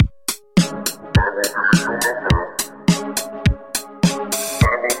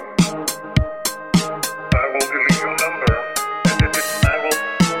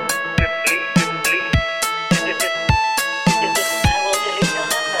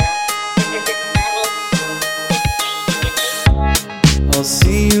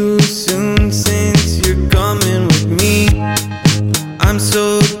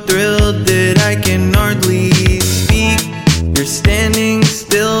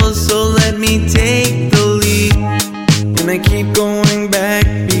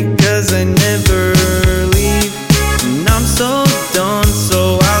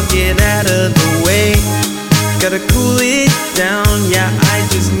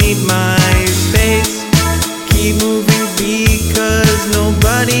need my space. Keep moving because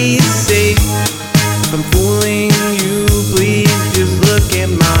nobody is safe. If I'm fooling you, please just look at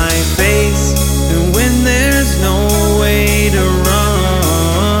my face. And when there's no way to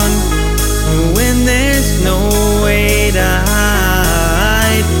run, and when there's no way to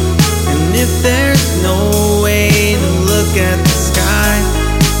hide, and if there's no way to look at the sky,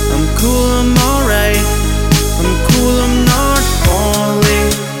 I'm cool, I'm alright. I'm cool, I'm not falling.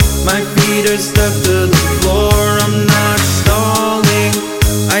 My feet are stuck to the floor, I'm not stalling.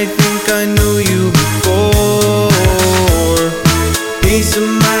 I think I knew you before. Peace of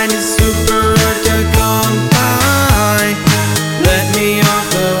mind is super hard to come by. Let me off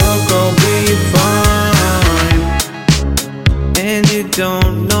the hook, I'll be fine. And you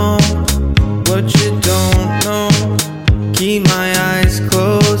don't know what you don't know. Keep my eyes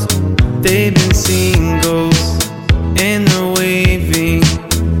closed, they've been seeing ghosts, and they're waving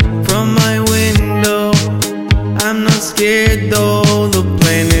from my window. I'm not scared though, the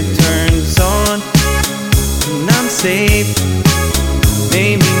planet turns on, and I'm safe.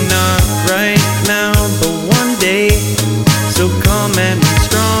 Maybe not right now, but one day. So come at me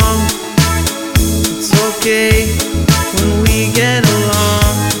strong. It's okay when we get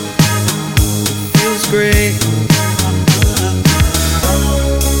along. It feels great.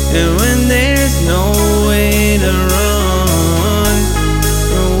 And when there's no way to run,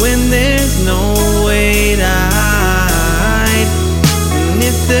 and when there's no way to hide, and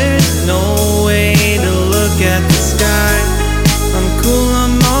if there's no way to look at the sky, I'm cool,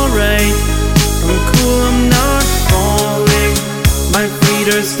 I'm alright. I'm cool, I'm not falling. My feet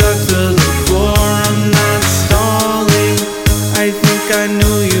are stuck to the floor, I'm not stalling. I think I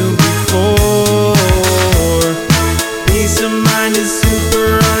knew you before. Peace of mind is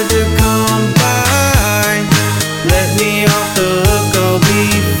super hard to come by. Let me off the hook, I'll be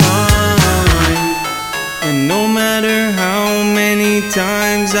fine. And no matter how many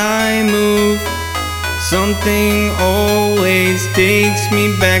times I move, something always takes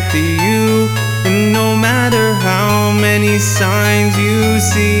me back to you. And no matter how many signs you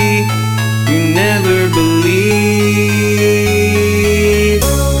see, you never believe.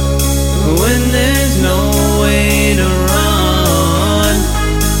 When there's no way to run,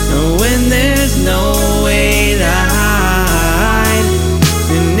 when there's no way to hide,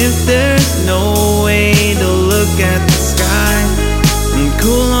 and if there's no way to look at the sky, I'm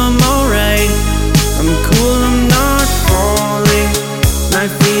cool, I'm alright. I'm cool, I'm not falling. My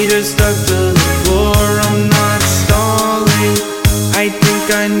feet are stuck to the floor, I'm not stalling. I think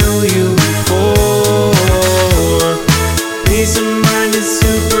I knew you before. Peace of